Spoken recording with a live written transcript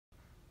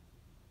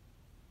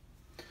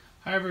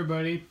Hi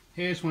everybody.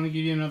 Hey, I just want to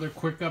give you another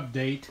quick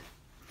update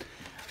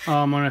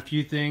on a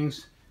few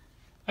things.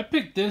 I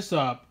picked this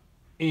up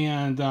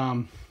and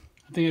I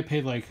think I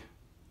paid like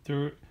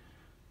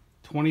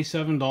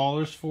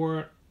 $27 for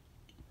it.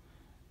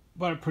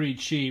 Bought it pretty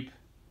cheap.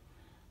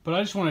 But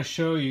I just want to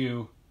show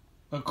you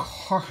the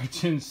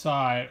cards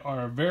inside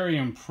are very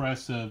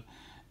impressive.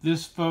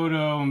 This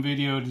photo and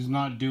video does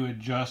not do it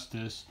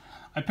justice.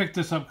 I picked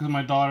this up because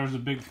my daughter's a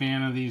big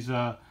fan of these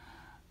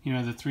you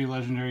know, the 3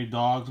 legendary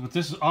dogs. But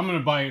this is, I'm going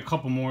to buy a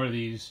couple more of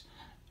these.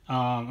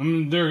 I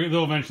mean,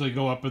 they'll eventually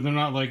go up, but they're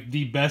not like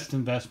the best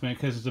investment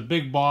because it's a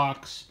big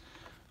box.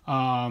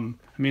 I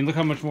mean, look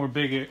how much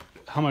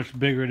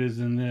bigger it is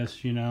than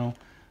this, you know.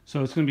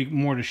 So it's going to be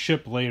more to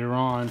ship later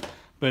on.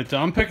 But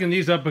I'm picking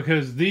these up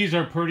because these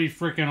are pretty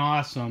freaking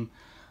awesome.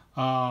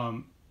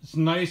 It's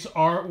nice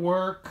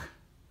artwork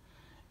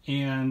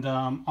and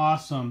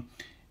awesome.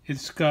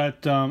 It's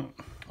got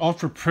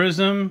Ultra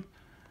Prism,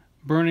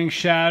 Burning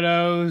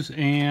Shadows,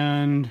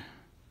 and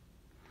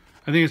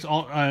I think it's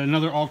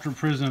another Ultra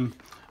Prism.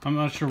 I'm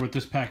not sure what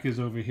this pack is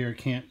over here.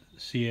 Can't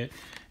see it.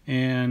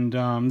 And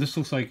this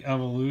looks like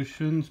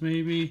Evolutions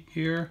maybe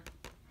here.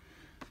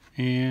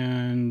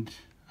 And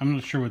I'm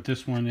not sure what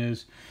this one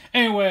is.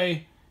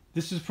 Anyway,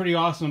 this is pretty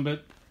awesome,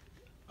 but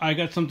I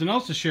got something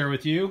else to share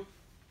with you.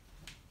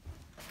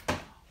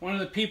 One of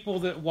the people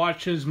that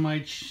watches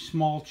my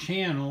small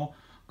channel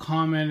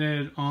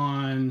commented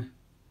on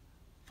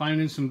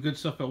finding some good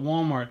stuff at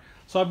Walmart.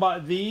 So I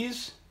bought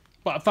these,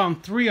 but I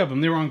found 3 of them.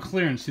 They were on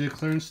clearance. See the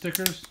clearance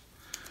stickers?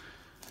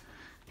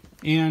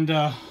 And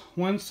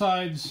one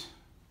side's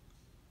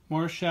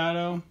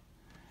Marshadow,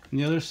 and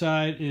the other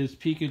side is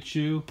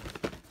Pikachu.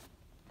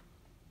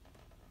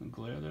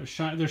 Glare.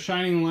 They're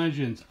Shining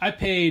Legends. I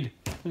paid,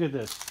 look at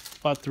this,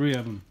 bought 3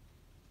 of them.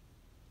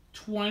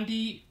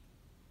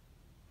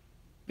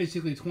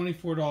 Basically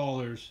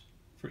 $24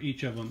 for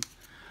each of them.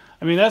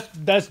 I mean,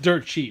 that's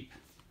dirt cheap.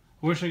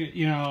 I wish I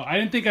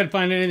didn't think I'd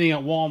find anything at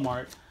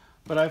Walmart,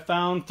 but I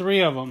found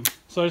 3 of them.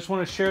 So I just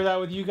want to share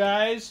that with you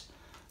guys.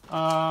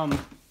 Don't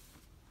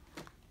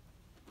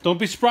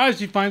be surprised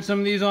if you find some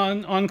of these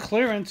on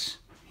clearance.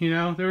 You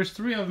know, there was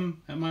 3 of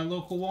them at my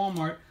local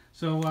Walmart.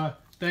 So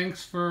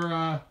thanks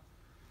for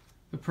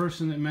the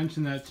person that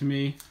mentioned that to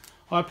me.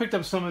 Oh, I picked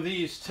up some of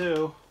these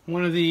too.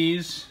 One of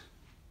these.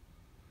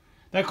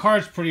 That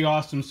card's pretty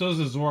awesome. So is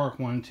the Zoroark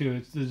one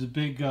too. There's a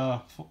big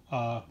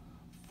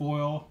foil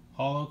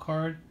holo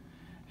card.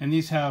 And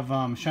these have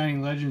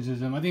Shining Legends in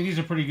them. I think these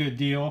are a pretty good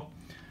deal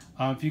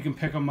if you can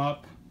pick them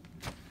up.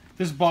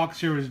 This box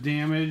here is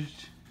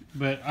damaged,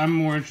 but I'm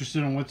more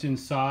interested in what's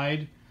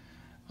inside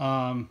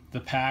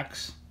the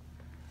packs.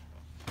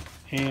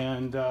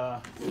 And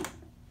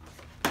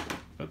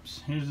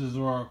oops, here's the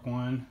Zoroark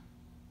one.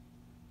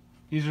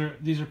 These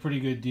are pretty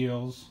good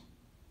deals.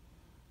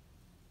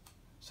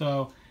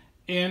 So,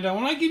 and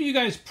when I give you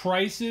guys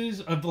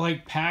prices of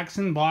like packs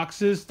and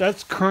boxes,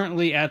 that's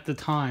currently at the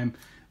time.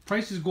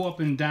 Prices go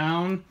up and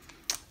down.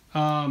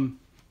 In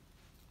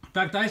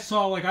fact, I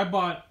saw, like, I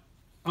bought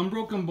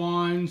Unbroken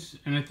Bonds,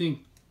 and I think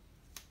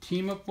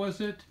Team Up,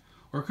 was it?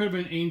 Or it could have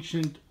been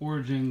Ancient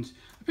Origins.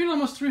 I paid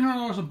almost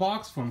 $300 a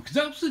box for them, because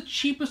that was the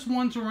cheapest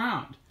ones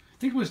around. I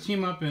think it was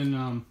Team Up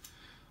and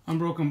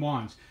Unbroken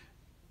Bonds.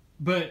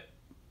 But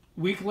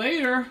a week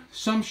later,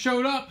 some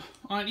showed up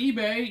on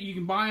eBay. You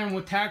can buy them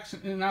with tax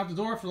and out the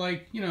door for,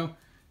 like, you know,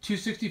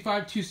 $265,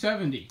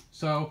 $270.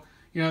 So,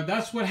 you know,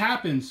 that's what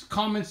happens.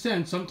 Common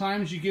sense.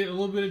 Sometimes you get a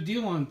little bit of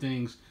deal on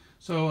things.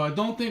 So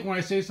don't think when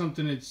I say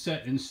something it's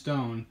set in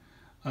stone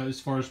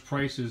as far as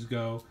prices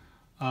go.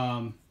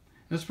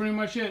 That's pretty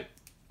much it.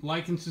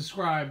 Like and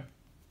subscribe.